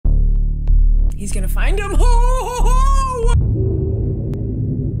He's gonna find him. Ho, ho, ho!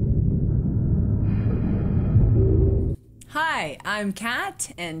 Hi, I'm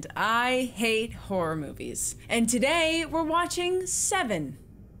Kat, and I hate horror movies. And today we're watching Seven.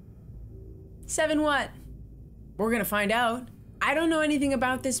 Seven what? We're gonna find out. I don't know anything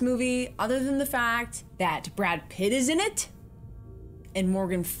about this movie other than the fact that Brad Pitt is in it and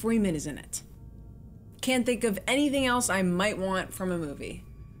Morgan Freeman is in it. Can't think of anything else I might want from a movie.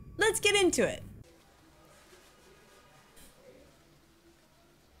 Let's get into it.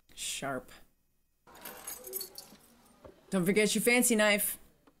 Sharp. Don't forget your fancy knife.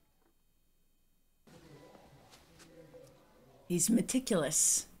 He's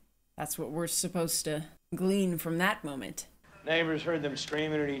meticulous. That's what we're supposed to glean from that moment. Neighbors heard them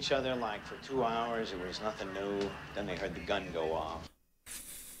screaming at each other like for 2 hours. It was nothing new. Then they heard the gun go off.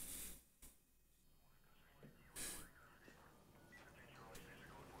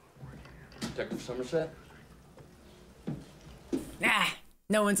 Detective Somerset? Ah,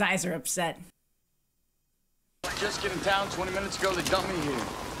 no one's eyes are upset. Just get in town 20 minutes ago, they dumped me here.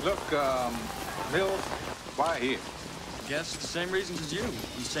 Look, Mills, why here? Guess the same reasons as you.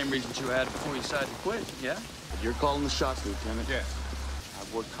 The same reasons you had before you decided to quit, yeah? You're calling the shots, Lieutenant. Yes.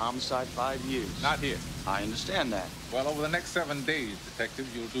 I've worked homicide 5 years. Not here. I understand that. Well, over the next 7 days, Detective,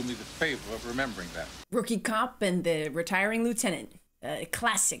 you'll do me the favor of remembering that. Rookie cop and the retiring lieutenant. A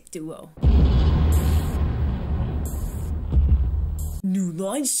classic duo. New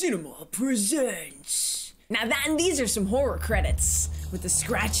Line Cinema presents. Now these are some horror credits with the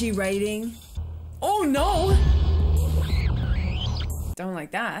scratchy writing. Oh no! Don't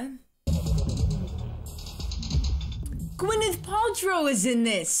like that. Gwyneth Paltrow is in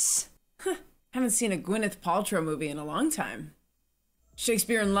this. Huh. Haven't seen a Gwyneth Paltrow movie in a long time.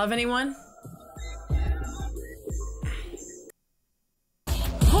 Shakespeare in Love, anyone?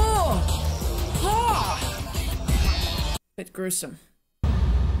 Bit gruesome.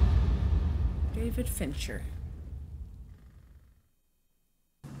 David Fincher.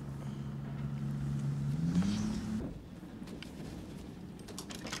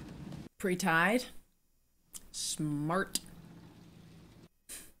 Pre-tied. Smart.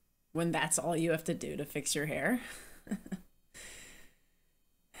 When that's all you have to do to fix your hair.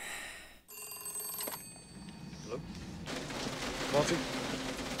 Hello? Coffee?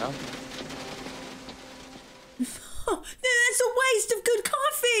 No? That's a waste of good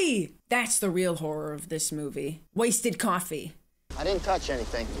coffee! That's the real horror of this movie. Wasted coffee. I didn't touch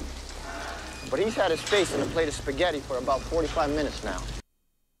anything. But he's had his face in a plate of spaghetti for about 45 minutes now.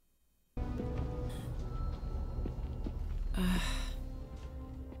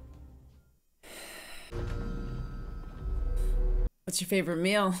 What's your favorite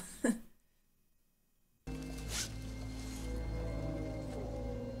meal?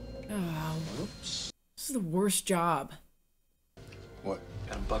 Oh, whoops. This is the worst job. What?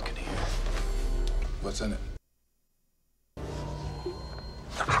 Got a bucket here. What's in it?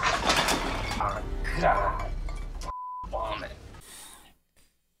 Oh, God. Vomit.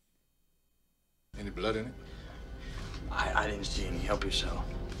 Any blood in it? I didn't see any. Help yourself.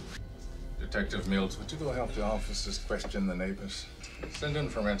 Detective Mills, would you go help the officers question the neighbors? Send in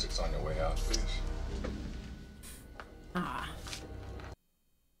forensics on your way out, please. Ah.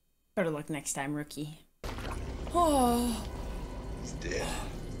 Better luck next time, rookie. Oh. He's dead.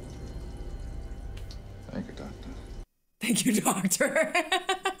 Thank you, Doctor. Thank you, Doctor.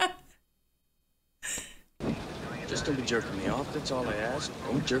 Just don't be jerking me off. That's all I ask.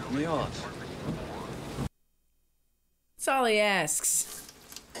 Don't jerk me off. That's all he asks.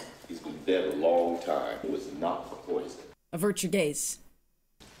 He's been dead a long time. It was not for poison. Avert your gaze.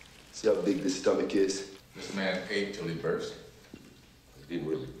 See how big this stomach is? This man ate till he burst. He didn't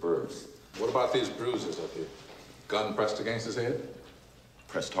really burst. What about these bruises up here? Gun pressed against his head?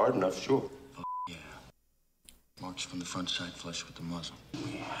 Pressed hard enough, sure. Oh, yeah. Marks from the front side flush with the muzzle.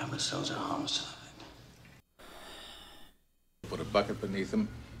 We have ourselves a homicide. Put a bucket beneath him,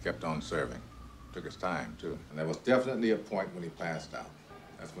 kept on serving. Took his time, too. And there was definitely a point when he passed out.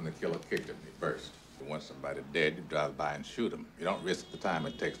 That's when the killer kicked him. He burst. But once somebody's dead, you drive by and shoot him. You don't risk the time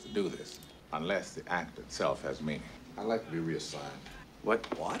it takes to do this, unless the act itself has meaning. I'd like to be reassigned. What?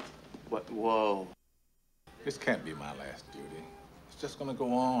 What? Whoa. This can't be my last duty. It's just gonna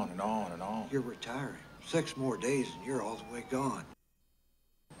go on and on and on. You're retiring. 6 more days and you're all the way gone.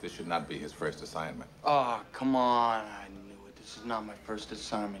 This should not be his first assignment. Oh, come on. I knew it. This is not my first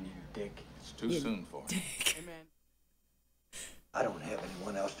assignment, you dick. It's too soon for him. Hey, man. I don't have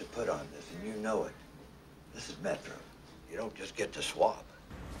anyone else to put on this, and you know it. This is Metro. You don't just get to swap.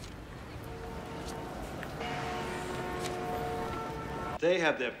 They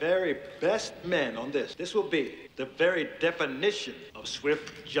have their very best men on this. This will be the very definition of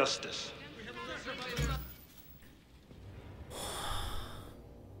swift justice.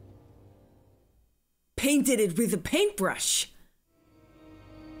 Painted it with a paintbrush.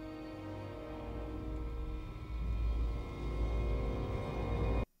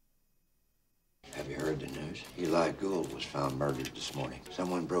 Have you heard the news? Eli Gould was found murdered this morning.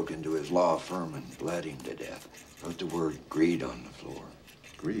 Someone broke into his law firm and bled him to death. Wrote the word greed on the floor.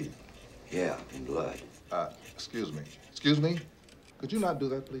 Greed? Yeah, in blood. Excuse me. Excuse me? Could you not do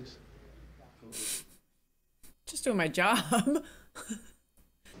that, please? Just doing my job.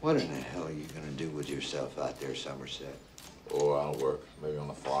 What in the hell are you gonna do with yourself out there, Somerset? Oh, I'll work. Maybe on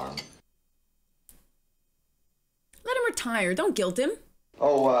a farm. Let him retire. Don't guilt him.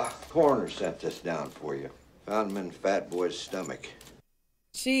 Oh, coroner sent this down for you. Found him in Fat Boy's stomach.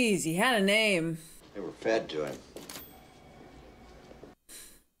 Jeez, he had a name. They were fed to him.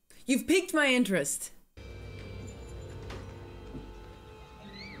 You've piqued my interest.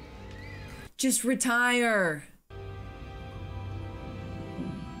 Just retire.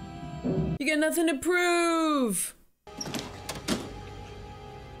 You got nothing to prove.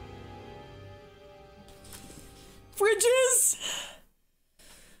 Fridges!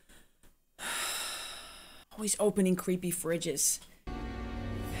 Always opening creepy fridges.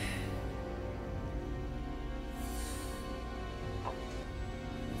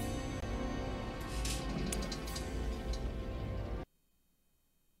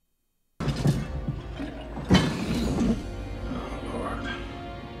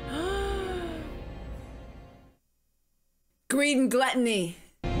 Greed and gluttony.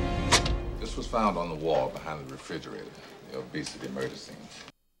 This was found on the wall behind the refrigerator, the obesity murder scene.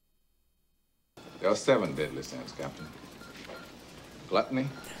 There are 7 deadly sins, Captain. Gluttony,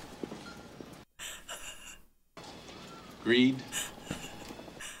 greed,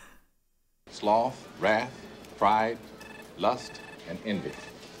 sloth, wrath, pride, lust, and envy.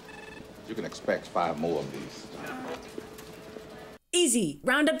 You can expect 5 more of these. Easy.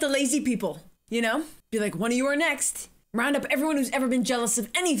 Round up the lazy people, you know? Be like, one of you are next. Round up everyone who's ever been jealous of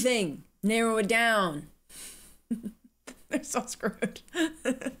anything. Narrow it down. They're so screwed.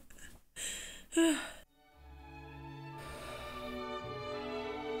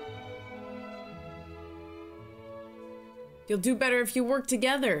 You'll do better if you work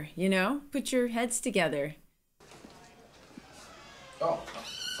together, you know? Put your heads together. Oh,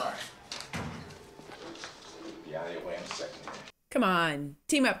 sorry. Be out of your way in a second. Come on.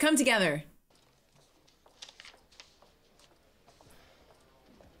 Team up. Come together.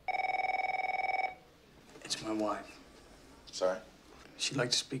 It's my wife. Sorry? She'd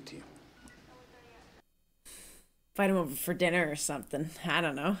like to speak to you. Invite him over for dinner or something. I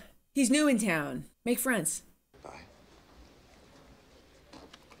don't know. He's new in town. Make friends. Bye.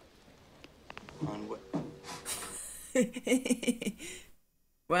 On what?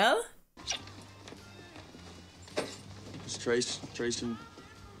 Well? It's Trace and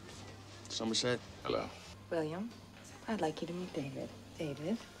Somerset. Hello. William, I'd like you to meet David.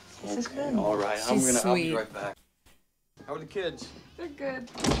 David, this is good. All right, I'll be sweet. right back. How are the kids? They're good.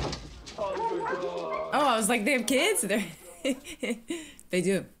 Oh, I was like, they have kids? They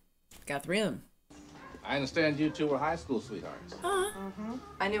do. Got 3 of them. I understand you two were high school sweethearts.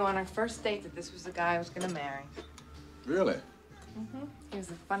 I knew on our first date that this was the guy I was gonna marry. Really? He was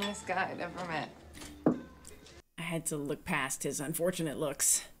the funniest guy I'd ever met. I had to look past his unfortunate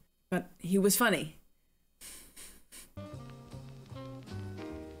looks. But he was funny.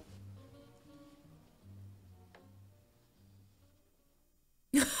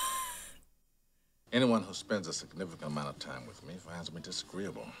 Anyone who spends a significant amount of time with me finds me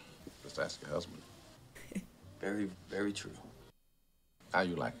disagreeable. Just ask your husband. Very, very true. How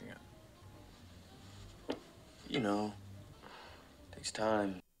you liking it? You know, takes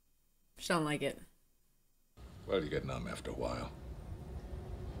time. Just don't like it. Well, you get numb after a while.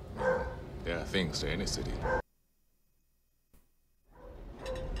 There are things to any city.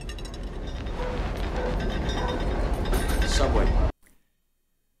 Subway.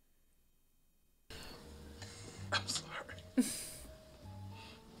 I'm sorry.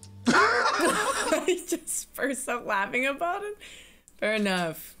 He just burst out laughing about it. Fair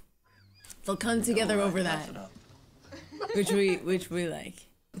enough. They'll come together over that. Which we like.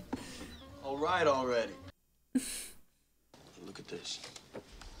 All right already. Look at this.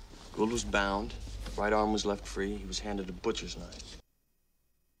 Gould was bound. Right arm was left free. He was handed a butcher's knife.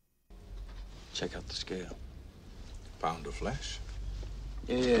 Check out the scale. Pound of flesh.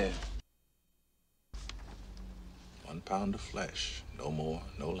 Yeah. 1 pound of flesh. No more,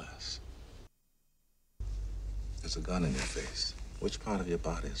 no less. There's a gun in your face. Which part of your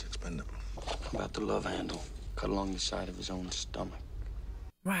body is expendable? About the love handle, cut along the side of his own stomach.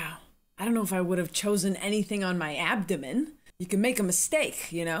 Wow. I don't know if I would have chosen anything on my abdomen. You can make a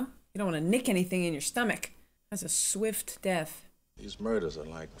mistake, you know? You don't want to nick anything in your stomach. That's a swift death. These murders are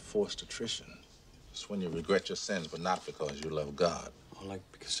like forced attrition. It's when you regret your sins, but not because you love God. Or like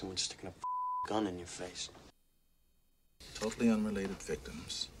because someone's sticking a gun in your face. Totally unrelated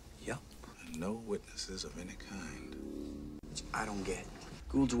victims. Yep. And no witnesses of any kind. Which I don't get.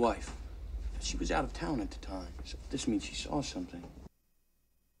 Gould's wife. She was out of town at the time, so this means she saw something.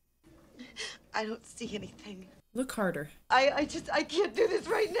 I don't see anything. Look harder. I can't do this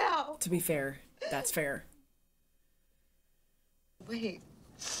right now. To be fair, that's fair. Wait.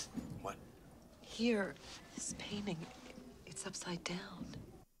 What? Here, this painting, it's upside down.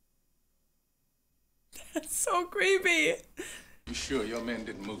 That's so creepy. You sure your men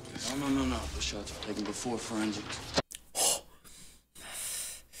didn't move this? No. The shots were taken before forensics.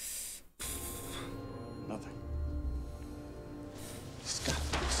 Nothing. It's got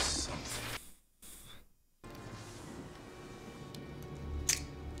to be something.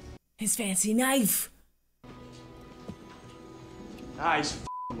 His fancy knife. Ah, he's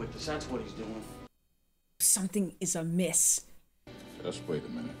f***ing with us. That's what he's doing. Something is amiss. Just wait a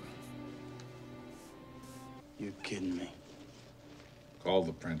minute. You're kidding me. Call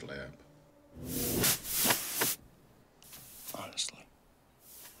the print lab. Honestly,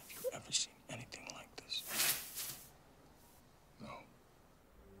 have you ever seen anything like this? No.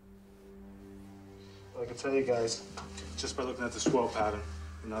 Well, I can tell you guys, just by looking at the swirl pattern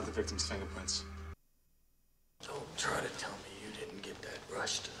and not the victim's fingerprints. Don't try to tell me you didn't get that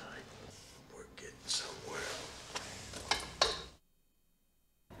rush tonight. We're getting somewhere.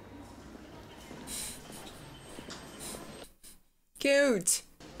 Cute.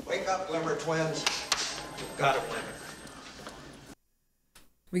 Wake up, Glimmer twins. We've got a winner.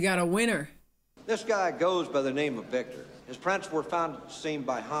 We got a winner. This guy goes by the name of Victor. His prints were found at the scene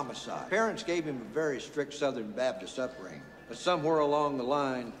by homicide. Parents gave him a very strict Southern Baptist upbringing, but somewhere along the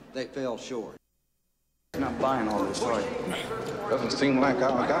line, they fell short. You're not buying all this, are you? Doesn't seem like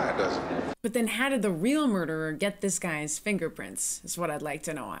our guy, does it? But then how did the real murderer get this guy's fingerprints? Is what I'd like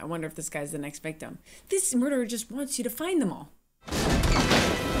to know. I wonder if this guy's the next victim. This murderer just wants you to find them all.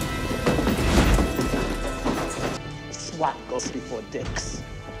 SWAT goes before dicks.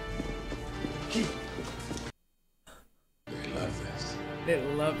 They love this. They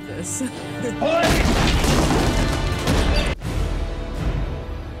love this.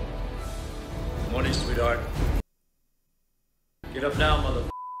 Morning, sweetheart. Get up now, mother.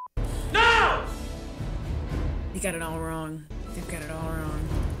 No! He got it all wrong. They've got it all wrong.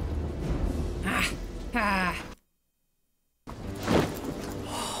 Ah! Ah!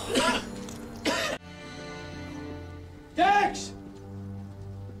 Dex!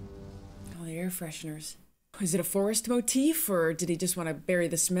 All the air fresheners. Is it a forest motif, or did he just want to bury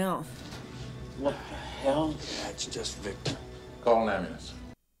the smell? What the hell? That's just Victor. Call an ambulance.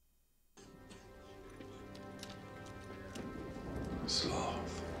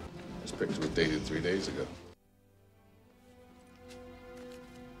 Sloth. This picture was dated 3 days ago.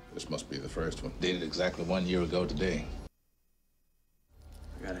 This must be the first one. Dated exactly 1 year ago today.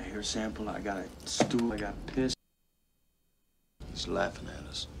 I got a hair sample, I got a stool, I got piss. He's laughing at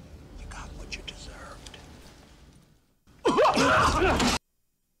us. You got what you deserved.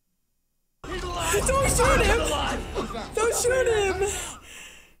 Don't shoot him! Don't shoot him!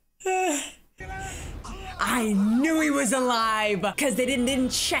 I knew he was alive because they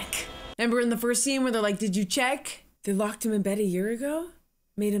didn't check. Remember in the first scene where they're like, "Did you check?" They locked him in bed a year ago,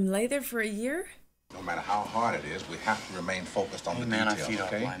 made him lay there for a year. No matter how hard it is, we have to remain focused on the Man, I details, feed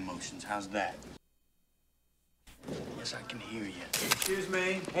okay? off my emotions. How's that? Yes, I can hear you. Excuse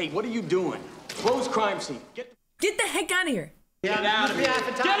me. Hey, what are you doing? Close crime scene. Get the heck out of here! Get out of here.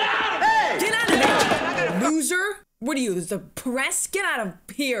 Get out of Hey! Get out of here! Loser! What are you, the press? Get out of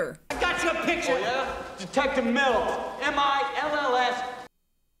here! I got you a picture. Oh, yeah? Detective Mills. M-I-L-L-S.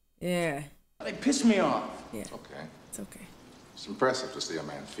 Yeah. They pissed me off. Yeah. Okay. It's okay. It's impressive to see a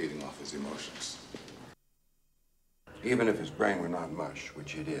man feeding off his emotions. Even if his brain were not mush,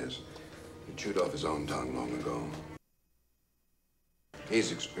 which it is, he chewed off his own tongue long ago.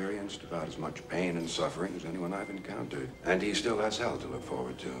 He's experienced about as much pain and suffering as anyone I've encountered. And he still has hell to look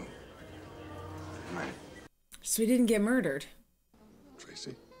forward to. Right. So he didn't get murdered.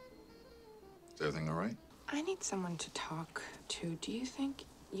 Tracy, is everything all right? I need someone to talk to. Do you think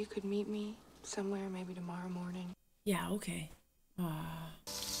you could meet me somewhere, maybe tomorrow morning? Yeah, okay.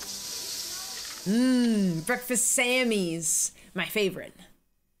 Breakfast Sammy's. My favorite.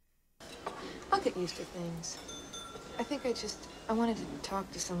 I'll get used to things. I think I wanted to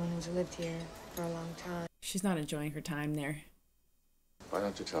talk to someone who's lived here for a long time. She's not enjoying her time there. Why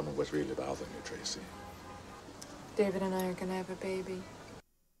don't you tell me what's really bothering you, Tracy? David and I are gonna have a baby.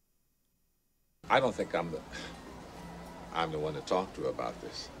 I don't think I'm the one to talk to about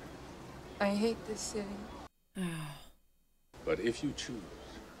this. I hate this city. But if you choose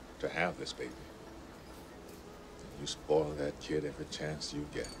to have this baby, you spoil that kid every chance you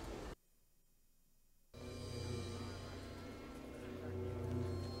get.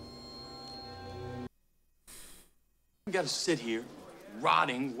 We gotta sit here,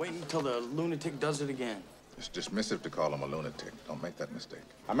 rotting, waiting until the lunatic does it again. It's dismissive to call him a lunatic. Don't make that mistake.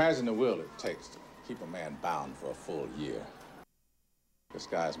 Imagine the will it takes to keep a man bound for a full year. This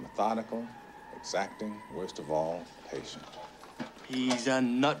guy's methodical, exacting, worst of all, patient. He's a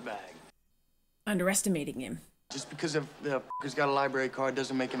nutbag. Underestimating him. Just because the f***er's got a library card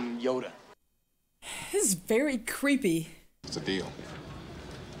doesn't make him Yoda. This is very creepy. It's a deal.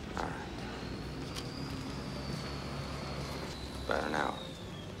 All right. About an hour.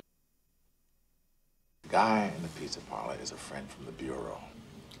 The guy in the pizza parlor is a friend from the Bureau.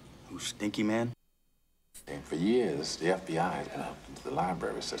 Who's Stinky Man? And for years, the FBI has been hooked into the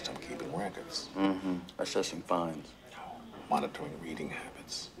library system, keeping records. Mm-hmm. Assessing fines. Monitoring reading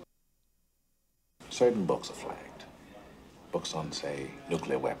habits. Certain books are flagged. Books on, say,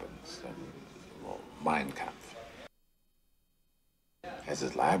 nuclear weapons and, well, Mein Kampf. As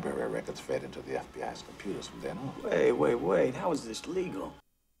his library records fed into the FBI's computers from then on. Wait. How is this legal?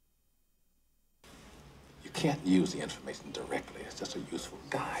 You can't use the information directly. It's just a useful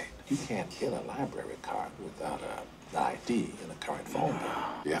guide. You can't get a library card without an ID in a current phone bill.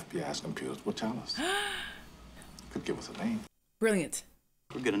 The FBI's computers will tell us. Could give us a name. Brilliant.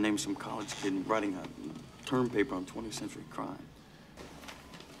 We're gonna name some college kid writing a term paper on 20th century crime.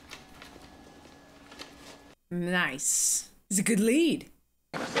 Nice. It's a good lead.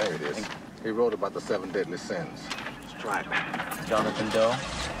 There it is. He wrote about the 7 deadly sins. Let's try it. Jonathan Doe?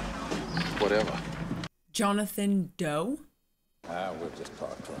 Whatever. Jonathan Doe? We'll just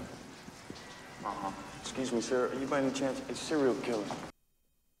talk to him. Excuse me, sir. Are you by any chance a serial killer?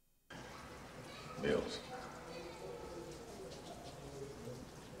 Mills.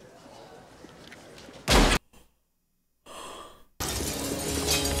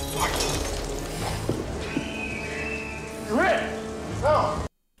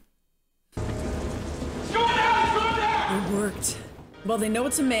 It worked. Well, they know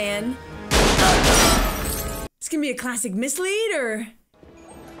it's a man. It's gonna be a classic mislead, or...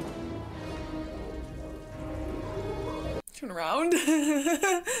 Turn around.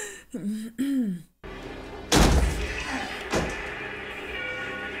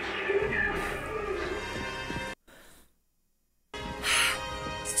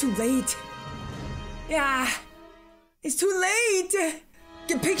 It's too late. Yeah. It's too late.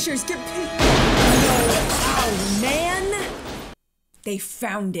 Get pictures, get pictures. Oh, man. They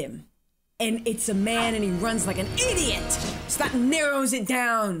found him. And it's a man and he runs like an idiot. So that narrows it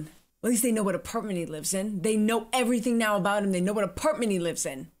down. At least they know what apartment he lives in. They know everything now about him. They know what apartment he lives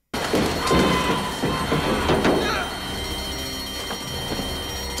in.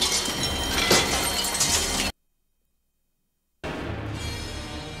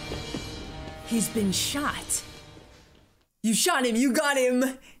 He's been shot. You shot him, you got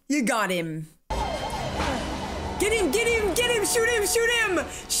him. You got him. Get him, get him, get him, shoot him, shoot him,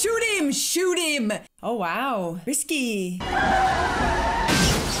 shoot him, shoot him. Oh, wow, risky. No,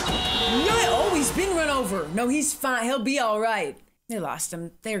 oh, he's been run over. No, he's fine, he'll be all right. They lost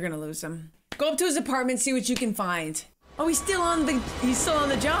him, they're gonna lose him. Go up to his apartment, see what you can find. Oh, he's still on the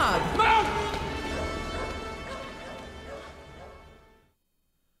job.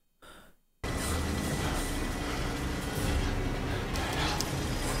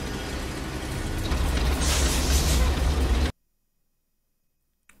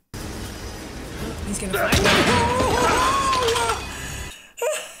 He's gonna find him.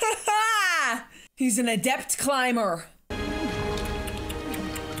 He's an adept climber.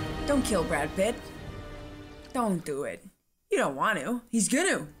 Don't kill Brad Pitt. Don't do it. You don't want to. He's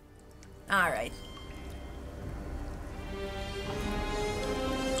gonna. All right.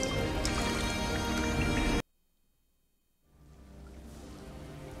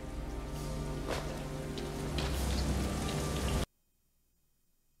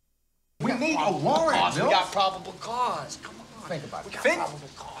 We need a warrant, We got probable cause. Come on. Think about it. Think.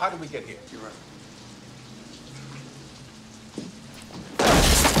 How did we get here? You're right.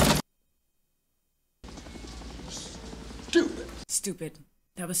 Stupid. Stupid.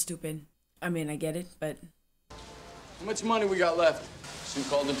 That was stupid. I mean, I get it, but... How much money we got left? So you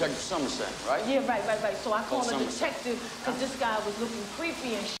called Detective Somerset, right? Yeah, right. So I called a Somerset. detective because this guy was looking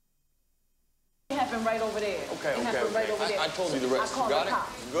creepy and it happened right over there. Okay. Right over there. I told you the rest. I called You got the it?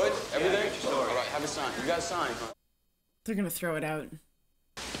 cops. You good? Everything? get your story. All right, have a sign. You got a sign, huh? They're gonna throw it out.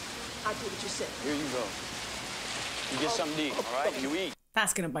 I did what you said. Here you go. You get something to eat, all right? You eat.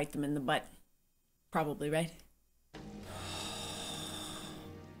 That's gonna bite them in the butt. Probably, right?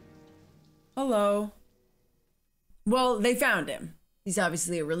 Hello. Well, they found him. He's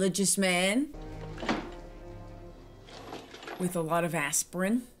obviously a religious man with a lot of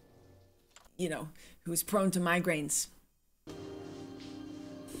aspirin. You know, who's prone to migraines.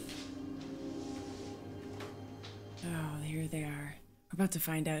 Oh, here they are. We're about to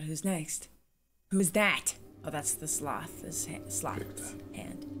find out who's next. Who's that? Oh, that's the sloth. This sloth's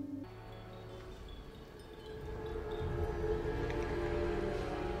hand.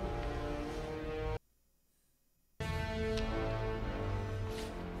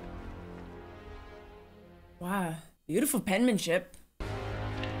 Wow, beautiful penmanship.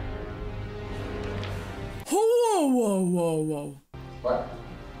 Whoa. What?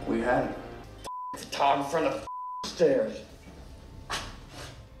 We had him. The top in front of the stairs.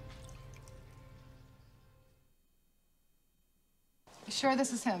 You sure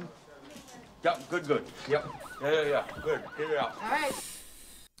this is him? Yep, good. Yep. Yeah. Good. Get it out. All right.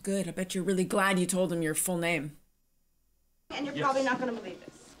 Good, I bet you're really glad you told him your full name. And you're probably not going to believe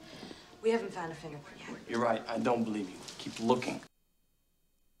this. We haven't found a fingerprint yet. You're right. I don't believe you. Keep looking.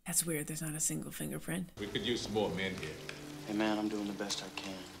 That's weird, there's not a single fingerprint. We could use some more men here. Hey, man, I'm doing the best I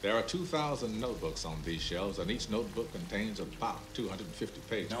can. There are 2,000 notebooks on these shelves, and each notebook contains about 250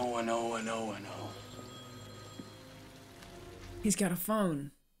 pages. No, I know. He's got a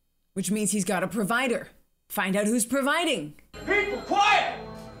phone, which means he's got a provider. Find out who's providing. People, quiet!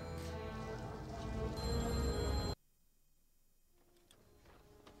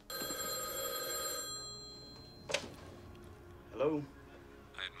 Hello?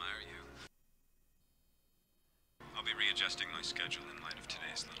 I admire you. I'll be readjusting my schedule in light of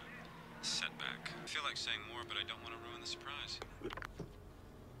today's little setback. I feel like saying more, but I don't want to ruin the surprise.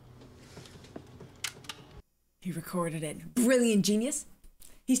 He recorded it. Brilliant genius.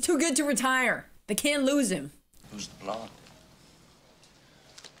 He's too good to retire. They can't lose him. Who's the blonde?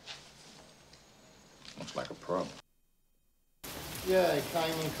 Looks like a pro. Yeah, he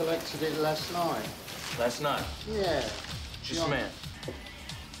came and collected it last night. Last night? Yeah. Just a man.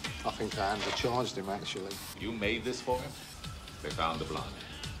 I think I undercharged him, actually. You made this for him? They found the blonde.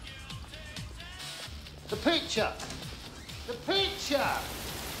 The picture! The picture!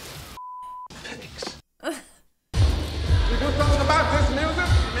 Pigs. We do something about this music?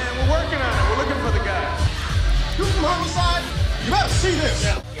 Man, we're working on it. We're looking for the guy. You from homicide? You better see this.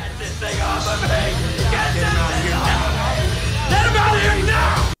 Yeah. Get this thing off of me! Get this thing off! Get him out of here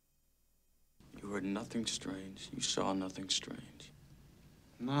now! You heard nothing strange. You saw nothing strange.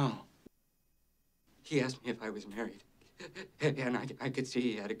 No. He asked me if I was married, and I could see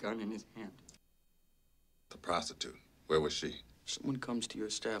he had a gun in his hand. The prostitute, where was she? Someone comes to your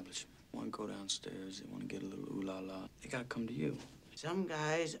establishment. Want to go downstairs, they want to get a little ooh-la-la. They got to come to you. Some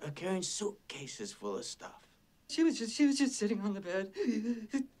guys are carrying suitcases full of stuff. She was just sitting on the bed.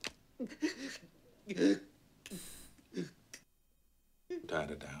 Tied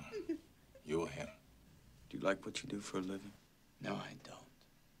her down. You or him? Do you like what you do for a living? No, I don't.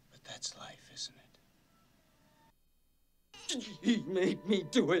 But that's life, isn't it? He made me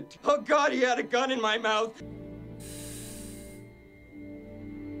do it. Oh, God, he had a gun in my mouth.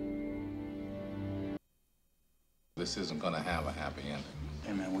 This isn't gonna have a happy ending.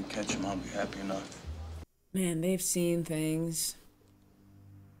 Hey, man, we catch him, I'll be happy enough. Man, they've seen things.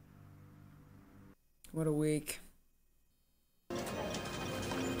 What a week.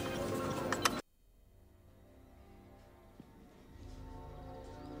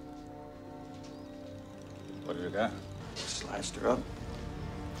 What do you got? Sliced her up.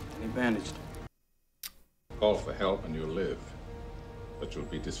 And he bandaged her. Call for help and you'll live. But you'll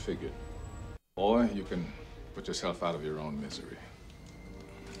be disfigured. Or you can put yourself out of your own misery.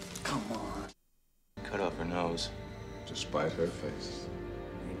 Come on. Cut off her nose. To spite her face.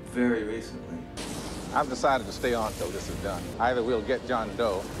 Very recently. I've decided to stay on till this is done. Either we'll get John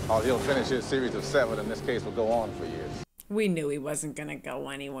Doe, or he'll finish his series of 7, and this case will go on for years. We knew he wasn't gonna go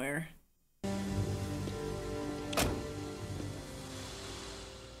anywhere.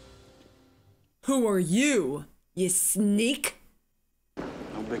 Who are you, you sneak?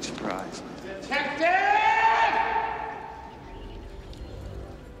 No big surprise. Detective!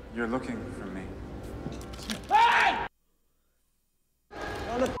 You're looking for me. Hey!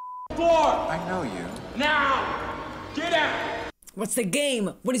 On the floor! I know you. Now! Get out! What's the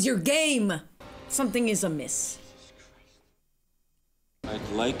game? What is your game? Something is amiss. I'd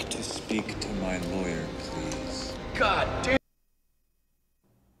like to speak to my lawyer, please. God damn.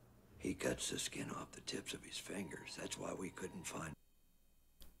 He cuts the skin off the tips of his fingers. That's why we couldn't find.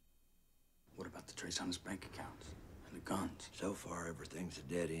 What about the trace on his bank accounts and the guns? So far, everything's a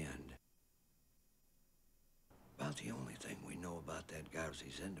dead end. About the only thing we know about that guy was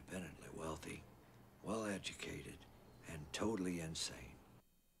he's independently wealthy, well-educated, and totally insane.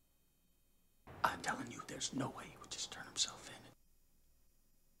 I'm telling you, there's no way he would just turn himself in.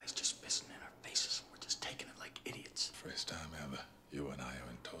 He's just pissing in our faces. We're just taking it like idiots. First time ever, you and I are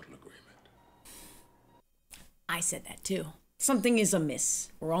in total agreement. I said that too. Something is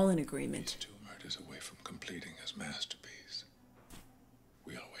amiss. We're all in agreement. He's 2 murders away from completing his masterpiece.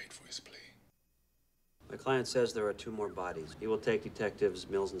 We'll wait for his plea. My client says there are 2 more bodies. He will take Detectives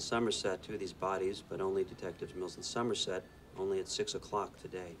Mills and Somerset to these bodies, but only Detectives Mills and Somerset, only at 6 o'clock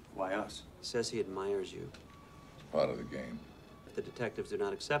today. Why us? He says he admires you. Part of the game. If the detectives do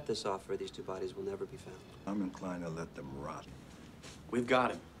not accept this offer, these 2 bodies will never be found. I'm inclined to let them rot. We've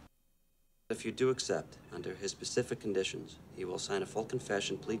got him. If you do accept, under his specific conditions, he will sign a full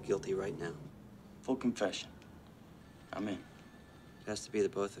confession, plead guilty right now. Full confession. I'm in. It has to be the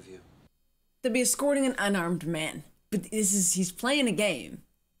both of you. They'll be escorting an unarmed man. But he's playing a game.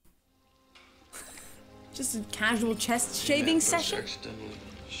 Just a casual chest shaving session? Accidentally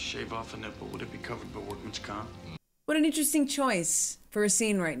shave off a nipple. Would it be covered by workman's comp? What an interesting choice for a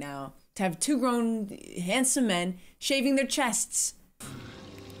scene right now. To have 2 grown, handsome men shaving their chests.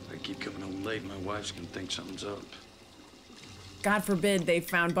 If I keep coming home late, my wife's gonna think something's up. God forbid they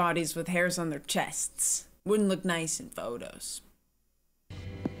found bodies with hairs on their chests. Wouldn't look nice in photos.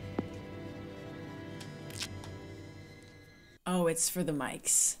 Oh, it's for the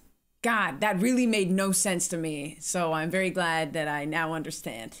mics. God, that really made no sense to me, so I'm very glad that I now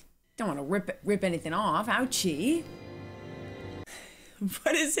understand. Don't want to rip anything off. Ouchie.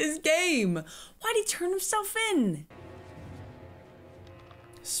 What is his game? Why'd he turn himself in?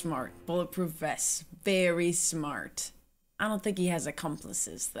 Smart. Bulletproof vest. Very smart. I don't think he has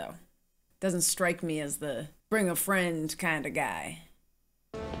accomplices, though. Doesn't strike me as the bring a friend kind of guy.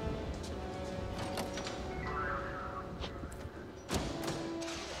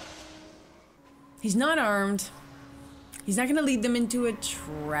 He's not armed. He's not gonna lead them into a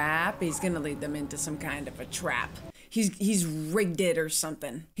trap. He's gonna lead them into some kind of a trap. He's rigged it or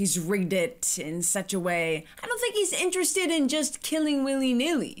something. He's rigged it in such a way. I don't think he's interested in just killing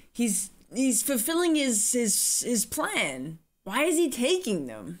willy-nilly. He's fulfilling his plan. Why is he taking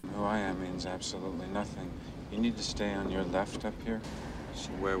them? Who I am means absolutely nothing. You need to stay on your left up here. So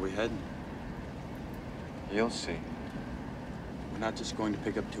where are we heading? You'll see. We're not just going to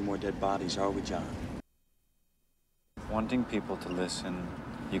pick up 2 more dead bodies, are we, John? Wanting people to listen,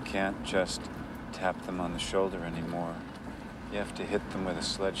 you can't just tap them on the shoulder anymore. You have to hit them with a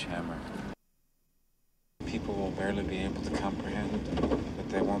sledgehammer. People will barely be able to comprehend, but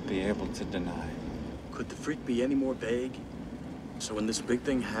they won't be able to deny. Could the freak be any more vague? So when this big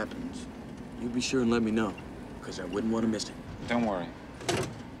thing happens, you be sure and let me know, because I wouldn't want to miss it. Don't worry.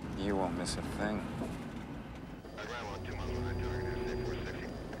 You won't miss a thing.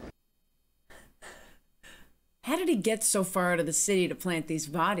 How did he get so far out of the city to plant these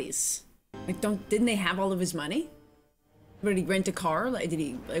bodies? Like, didn't they have all of his money? Did he rent a car? Like, I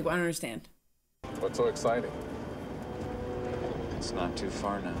don't understand. What's so exciting? It's not too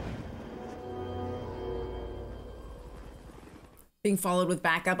far now. Being followed with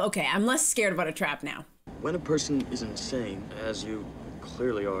backup? Okay, I'm less scared about a trap now. When a person is insane, as you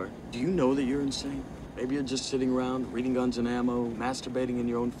clearly are, do you know that you're insane? Maybe you're just sitting around, reading Guns and Ammo, masturbating in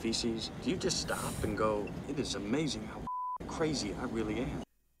your own feces. Do you just stop and go, it is amazing how crazy I really am?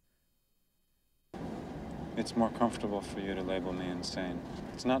 It's more comfortable for you to label me insane.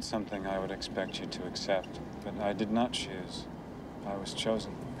 It's not something I would expect you to accept, but I did not choose. I was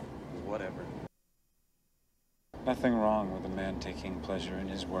chosen. Whatever. Nothing wrong with a man taking pleasure in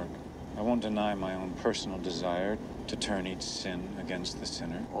his work. I won't deny my own personal desire to turn each sin against the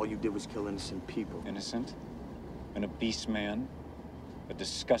sinner. All you did was kill innocent people. Innocent? An obese man? A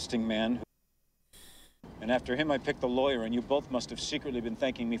disgusting man? And after him, I picked the lawyer, and you both must have secretly been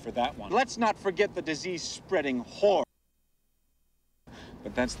thanking me for that one. Let's not forget the disease-spreading whore.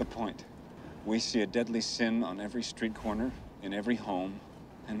 But that's the point. We see a deadly sin on every street corner, in every home,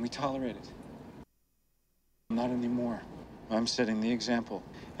 and we tolerate it. Not anymore. I'm setting the example,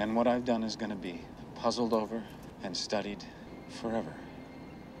 and what I've done is going to be puzzled over and studied forever.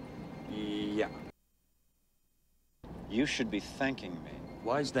 Yeah. You should be thanking me.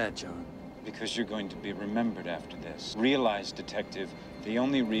 Why's that, John? Because you're going to be remembered after this. Realize, Detective, the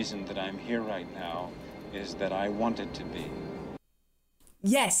only reason that I'm here right now is that I wanted to be.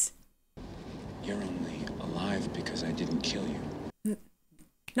 Yes. You're only alive because I didn't kill you.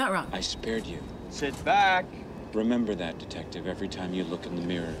 Not wrong. I spared you. Sit back. Remember that, Detective, every time you look in the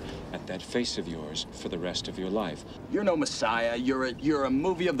mirror at that face of yours for the rest of your life. You're no messiah. You're a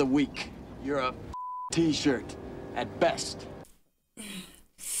movie of the week. You're a T-shirt at best.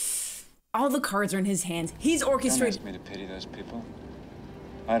 All the cards are in his hands. He's orchestrated. Don't ask me to pity those people.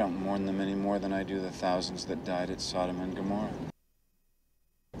 I don't mourn them any more than I do the thousands that died at Sodom and Gomorrah.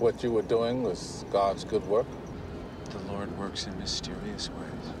 What you were doing was God's good work? The Lord works in mysterious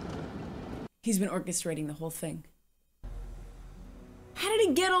ways. He's been orchestrating the whole thing. How did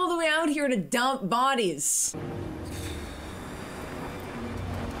he get all the way out here to dump bodies?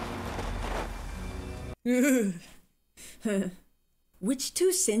 Which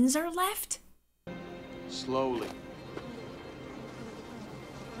two sins are left? Slowly.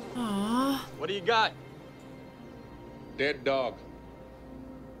 Aww. What do you got? Dead dog.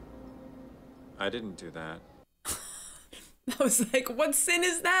 I didn't do that. I was like, what sin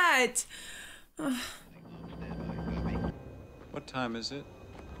is that? What time is it?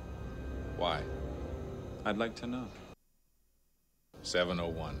 Why? I'd like to know.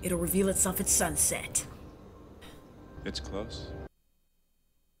 7:01. It'll reveal itself at sunset. It's close.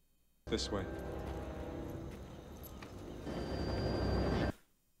 This way.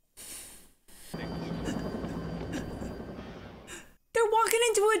 They're walking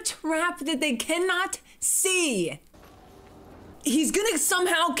into a trap that they cannot see. He's gonna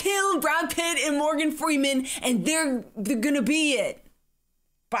somehow kill Brad Pitt and Morgan Freeman, and they're gonna be it.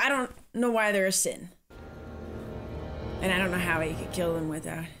 But I don't know why they're a sin. And I don't know how he could kill them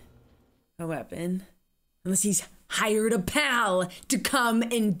without a weapon. Unless he's hired a pal to come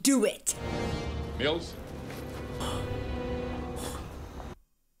and do it. Mills?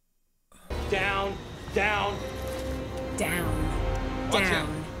 Down, down. Down.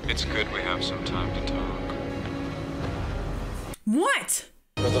 Down. It's good we have some time to talk. What?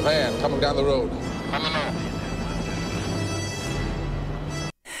 There's a van coming down the road.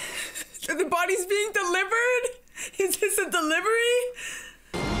 Are the bodies being delivered? Is this a delivery?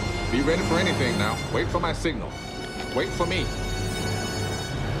 Be ready for anything now. Wait for my signal. Wait for me.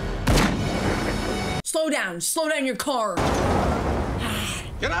 Slow down. Slow down your car.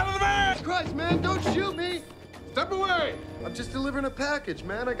 Get out of the van! Christ, man, don't shoot me! Step away! I'm just delivering a package,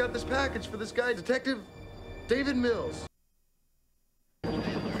 man. I got this package for this guy, Detective David Mills.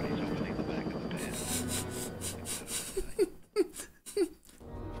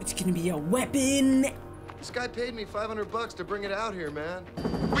 It's gonna be a weapon. This guy paid me $500 to bring it out here, man.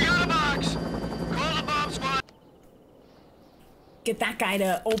 We got a box! Call the bomb squad! Get that guy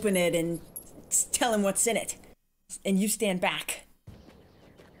to open it and tell him what's in it. And you stand back.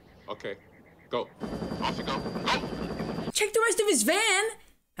 Okay, go. Off you go. Go! Check the rest of his van.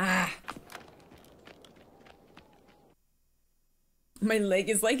 My leg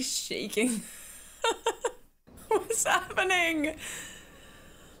is like shaking. What's happening?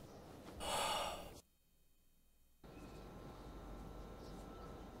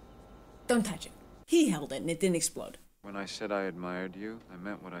 Don't touch it. He held it and it didn't explode. When I said I admired you, I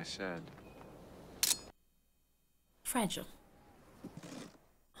meant what I said. Fragile.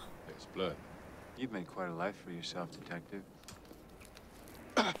 There's blood. You've made quite a life for yourself, Detective.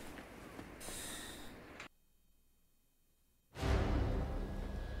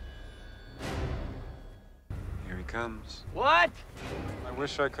 Here he comes. What? I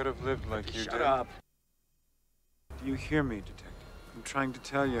wish I could have lived like you did. Shut up. Do you hear me, Detective? I'm trying to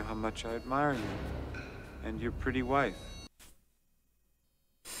tell you how much I admire you. And your pretty wife.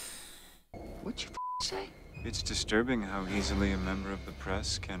 What'd you say? It's disturbing how easily a member of the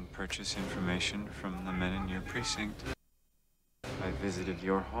press can purchase information from the men in your precinct. I visited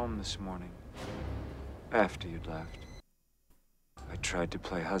your home this morning, after you'd left. I tried to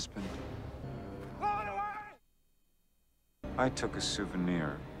play husband. I took a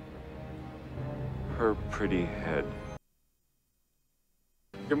souvenir. Her pretty head.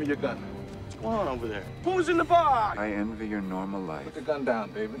 Give me your gun. What's going on over there? Who's in the box? I envy your normal life. Put the gun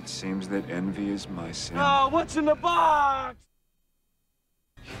down, baby. It seems that envy is my sin. Oh, what's in the box?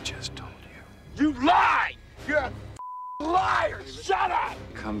 He just told you. You lied! You're a liar! Shut up!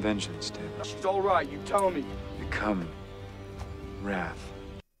 Become vengeance, David. It's all right, you tell me. Become wrath.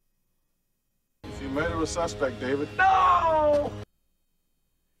 You murder a suspect, David. No!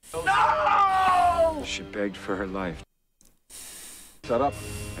 No! She begged for her life. Shut up.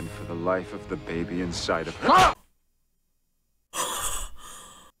 And for the life of the baby inside of her.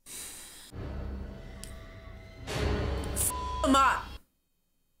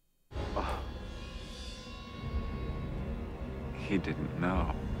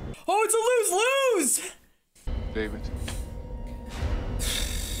 Oh, it's a lose-lose! David,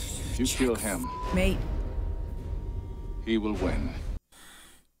 if you kill him, mate, he will win.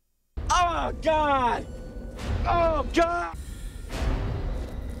 Oh, God! Oh, God!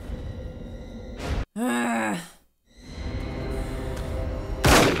 Ah.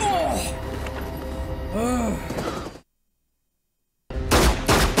 Oh. Oh.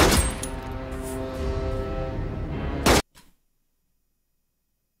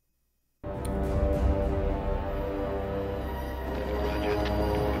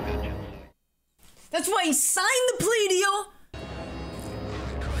 That's why he signed the plea deal.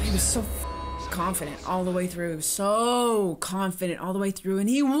 He was so confident all the way through. So confident all the way through, and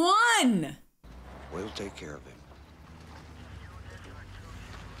he won. We'll take care of him.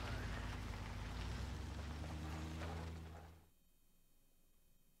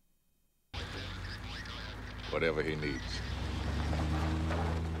 Whatever he needs.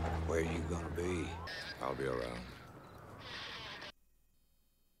 Where are you gonna be? I'll be around.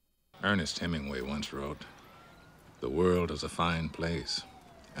 Ernest Hemingway once wrote, "The world is a fine place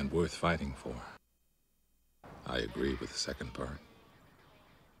and worth fighting for." I agree with the second part.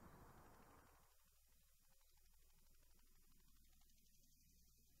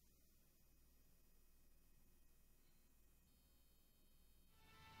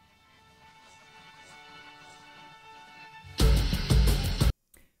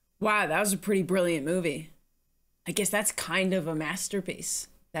 Wow, that was a pretty brilliant movie. I guess that's kind of a masterpiece,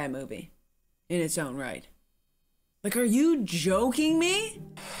 that movie, in its own right. Like, are you joking me?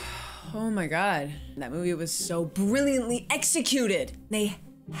 Oh my God. That movie was so brilliantly executed. They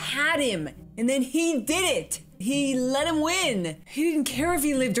had him, and then he did it. He let him win. He didn't care if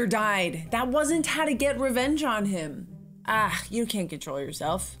he lived or died. That wasn't how to get revenge on him. Ah, you can't control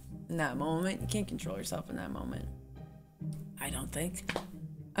yourself in that moment. You can't control yourself in that moment. I don't think.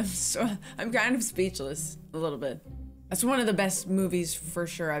 I'm kind of speechless, a little bit. That's one of the best movies for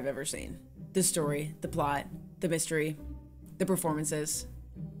sure I've ever seen. The story, the plot, the mystery, the performances.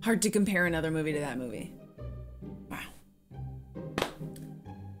 Hard to compare another movie to that movie. Wow.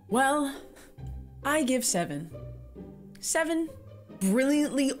 Well, I give 7. 7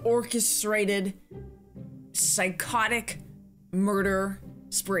 brilliantly orchestrated, psychotic murder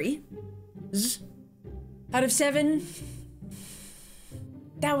spree. Out of 7,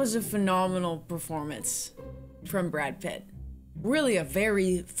 that was a phenomenal performance from Brad Pitt. Really a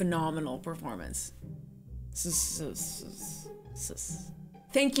very phenomenal performance.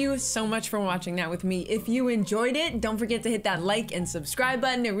 Thank you so much for watching that with me. If you enjoyed it, don't forget to hit that like and subscribe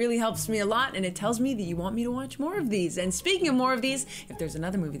button. It really helps me a lot, and it tells me that you want me to watch more of these. And speaking of more of these, if there's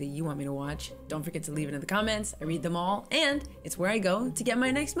another movie that you want me to watch, don't forget to leave it in the comments. I read them all, and it's where I go to get my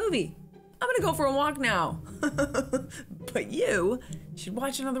next movie. I'm gonna go for a walk now. But you should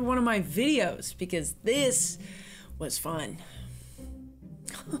watch another one of my videos, because this was fun.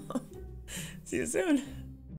 See you soon.